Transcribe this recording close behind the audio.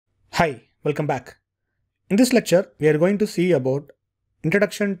Hi, welcome back. In this lecture, we are going to see about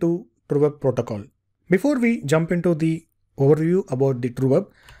Introduction to TruWeb Protocol. Before we jump into the overview about the TruWeb,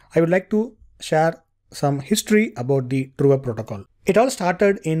 I would like to share some history about the TruWeb protocol. It all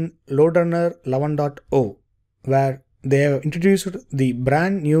started in LoadRunner 11.0, where they have introduced the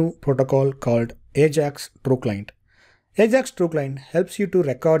brand new protocol called Ajax TrueClient. Ajax TrueClient helps you to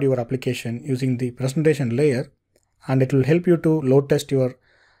record your application using the presentation layer, and it will help you to load test your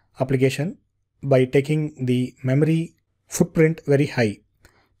application by taking the memory footprint very high.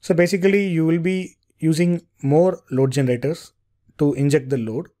 So basically you will be using more load generators to inject the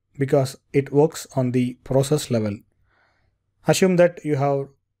load because it works on the process level. Assume that you have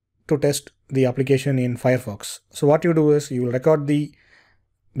to test the application in Firefox. So what you do is you will record the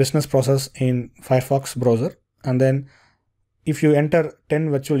business process in Firefox browser, and then if you enter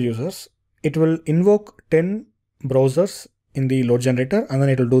 10 virtual users, it will invoke 10 browsers in the load generator, and then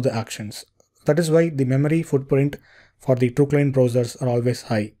it will do the actions. That is why the memory footprint for the TrueClient browsers are always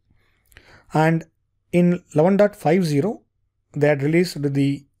high. And in 11.50, they had released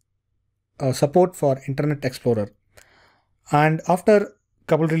the support for Internet Explorer. And after a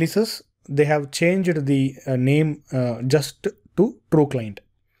couple releases, they have changed the name just to TrueClient.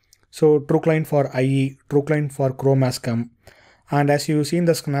 So TrueClient for IE, TrueClient for Chrome has come. And as you see in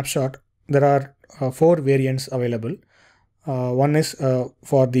the snapshot, there are 4 variants available. One is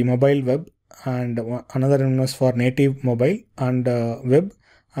for the mobile web, and another one is for native mobile and web,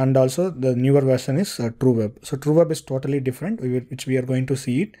 and also the newer version is TruWeb. So TruWeb is totally different, which we are going to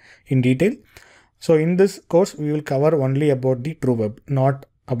see it in detail. So in this course, we will cover only about the TruWeb, not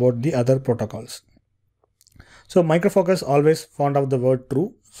about the other protocols. So Micro Focus always fond of the word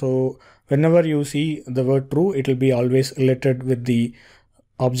true. So whenever you see the word true, it will be always related with the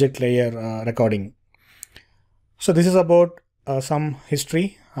object layer recording. So this is about some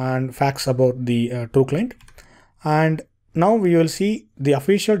history and facts about the TrueClient. And now we will see the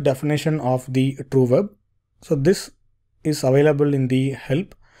official definition of the TrueWeb. So this is available in the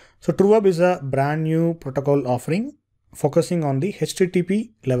help. So TrueWeb is a brand new protocol offering focusing on the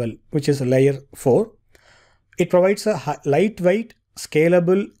HTTP level, which is layer 4. It provides a lightweight,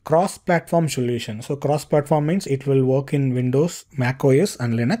 scalable cross-platform solution. So cross-platform means it will work in Windows, Mac OS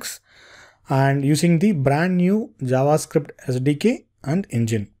and Linux, and using the brand new JavaScript SDK and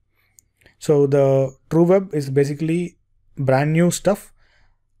engine. So the TrueWeb is basically brand new stuff,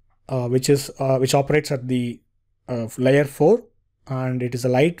 which operates at the layer 4, and it is a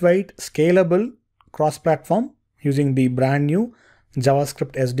lightweight, scalable cross-platform using the brand new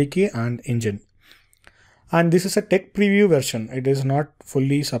JavaScript SDK and engine. And this is a tech preview version. It is not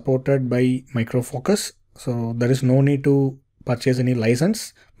fully supported by Micro Focus, so there is no need to purchase any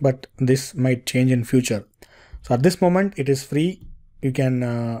license, but this might change in future. So at this moment it is free. You can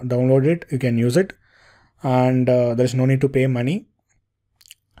download it, you can use it, and there is no need to pay money.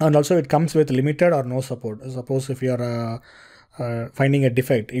 And also it comes with limited or no support. Suppose if you are finding a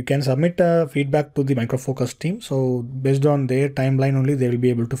defect, you can submit feedback to the Micro Focus team. So based on their timeline only, they will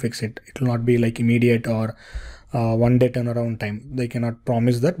be able to fix it. It will not be like immediate or one day turnaround time. They cannot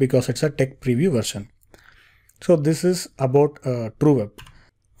promise that because it's a tech preview version. So this is about TrueWeb.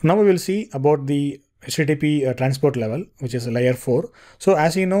 Now we will see about the HTTP transport level, which is layer 4. So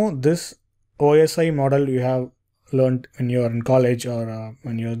as you know, this OSI model you have learned when you are in college or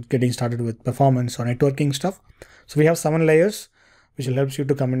when you're getting started with performance or networking stuff. So we have 7 layers, which will help you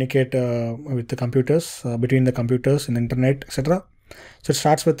to communicate with the computers, between the computers in the internet, etc. So it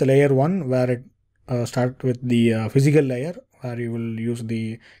starts with the layer 1, where it starts with the physical layer, where you will use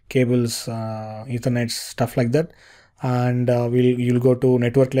the cables, Ethernet, stuff like that. And you'll go to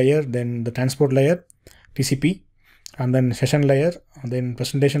network layer, then the transport layer, TCP, and then session layer, and then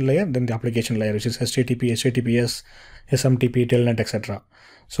presentation layer, then the application layer, which is HTTP, HTTPS, SMTP, Telnet, etc.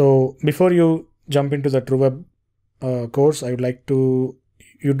 So before you jump into the TrueWeb course, I would like you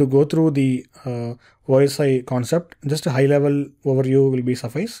to go through the OSI concept. Just a high level overview will be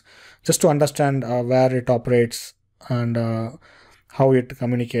suffice, just to understand where it operates and how it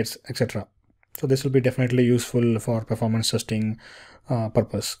communicates, etc. So this will be definitely useful for performance testing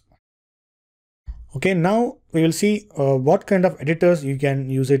purpose. Okay, now we will see what kind of editors you can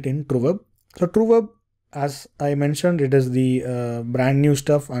use it in TrueWeb. So TrueWeb, as I mentioned, it is the brand new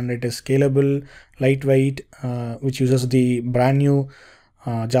stuff, and it is scalable, lightweight, which uses the brand new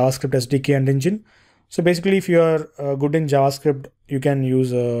JavaScript SDK and engine. So basically, if you are good in JavaScript, you can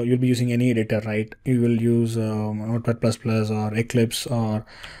use, you'll be using any editor, right? You will use Notepad++ or Eclipse or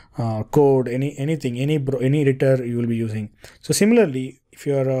code, any editor you will be using. So similarly, if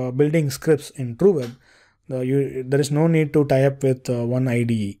you are building scripts in TrueWeb, there is no need to tie up with one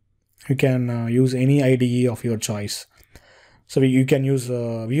IDE. You can use any IDE of your choice. So you can use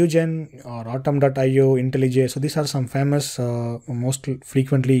Vuegen or Atom.io, IntelliJ. So these are some famous, most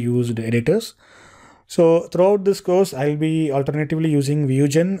frequently used editors. So throughout this course, I'll be alternatively using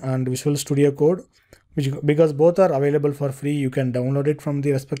Vuegen and Visual Studio Code, because both are available for free. You can download it from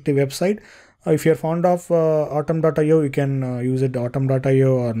the respective website. If you're fond of Atom.io, you can use it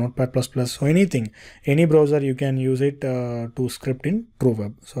Atom.io or Notepad++. So anything, any browser, you can use it to script in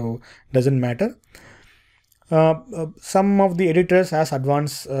TruWeb. So doesn't matter. Some of the editors has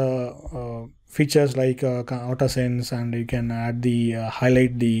advanced features like AutoSense, and you can add the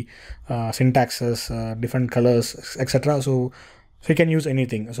highlight the syntaxes, different colors, etc. So you can use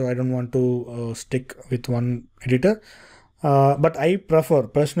anything. So I don't want to stick with one editor, but I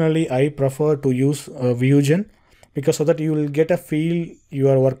personally prefer to use Vuegen, because so that you will get a feel you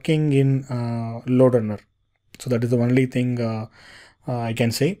are working in LoadRunner. So that is the only thing I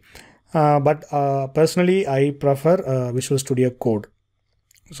can say. But personally, I prefer Visual Studio Code.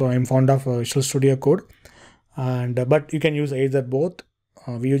 So I'm fond of Visual Studio Code, and but you can use either both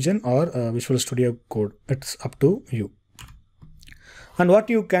Vuegen or Visual Studio Code. It's up to you. And what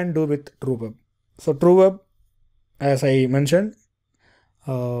you can do with TruWeb. So TruWeb, as I mentioned,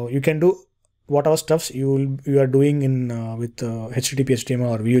 you can do whatever stuffs you are doing in with HTTP,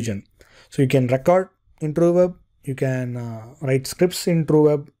 HTML or Vuegen. So you can record in TruWeb. You can write scripts in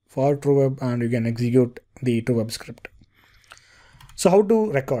TruWeb for TruWeb, and you can execute the TruWeb script. So how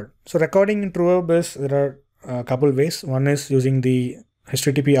to record? So recording in TruWeb is, there are a couple ways. One is using the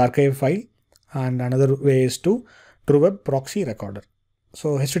HTTP archive file, and another way is to TruWeb proxy recorder.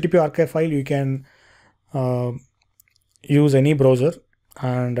 So HTTP archive file, you can use any browser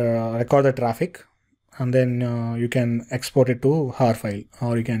and record the traffic, and then you can export it to HAR file,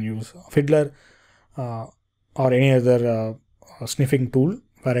 or you can use Fiddler or any other sniffing tool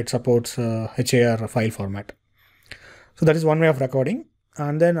where it supports HAR file format. So that is one way of recording.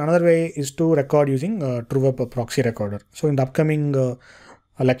 And then another way is to record using TruWeb proxy recorder. So in the upcoming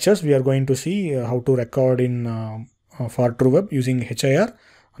lectures, we are going to see how to record in for TruWeb using HAR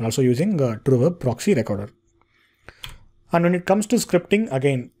and also using TruWeb proxy recorder. And when it comes to scripting,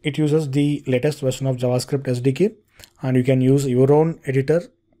 again, it uses the latest version of JavaScript SDK, and you can use your own editor,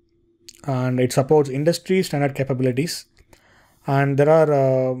 and it supports industry standard capabilities. And there are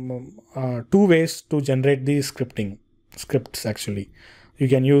two ways to generate the scripts actually. You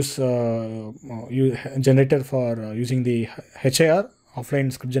can use generator for using the HAR,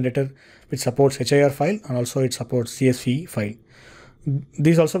 offline script generator, which supports HAR file, and also it supports CSV file.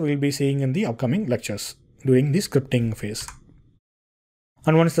 These also we will be seeing in the upcoming lectures during the scripting phase.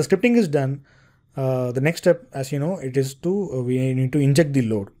 And once the scripting is done, the next step, as you know, it is to we need to inject the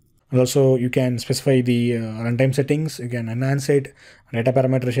load. And also you can specify the runtime settings, you can enhance it, data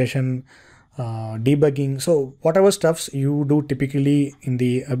parameterization, debugging. So whatever stuffs you do typically in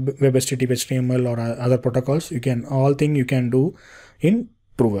the web HTTP, HTML or other protocols, you can do in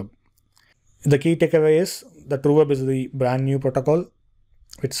TruWeb. The key takeaway is the TruWeb is the brand new protocol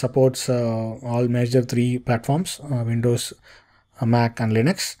which supports all major 3 platforms, Windows, Mac and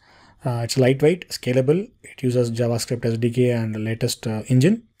Linux. It's lightweight, scalable, it uses JavaScript SDK and the latest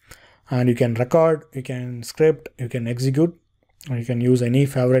engine. And you can record, you can script, you can execute, or you can use any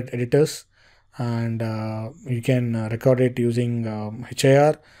favorite editors, and you can record it using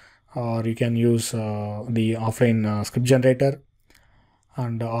HAR, or you can use the offline script generator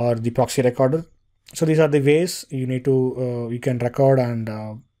and or the proxy recorder. So these are the ways you need to you can record and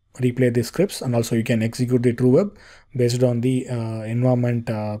replay the scripts, and also you can execute the TruWeb based on the environment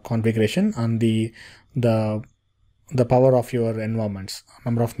configuration and the power of your environments,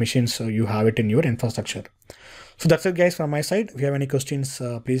 number of machines you have it in your infrastructure. So that's it guys from my side. If you have any questions,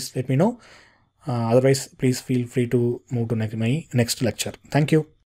 please let me know. Otherwise, please feel free to move to my next lecture. Thank you.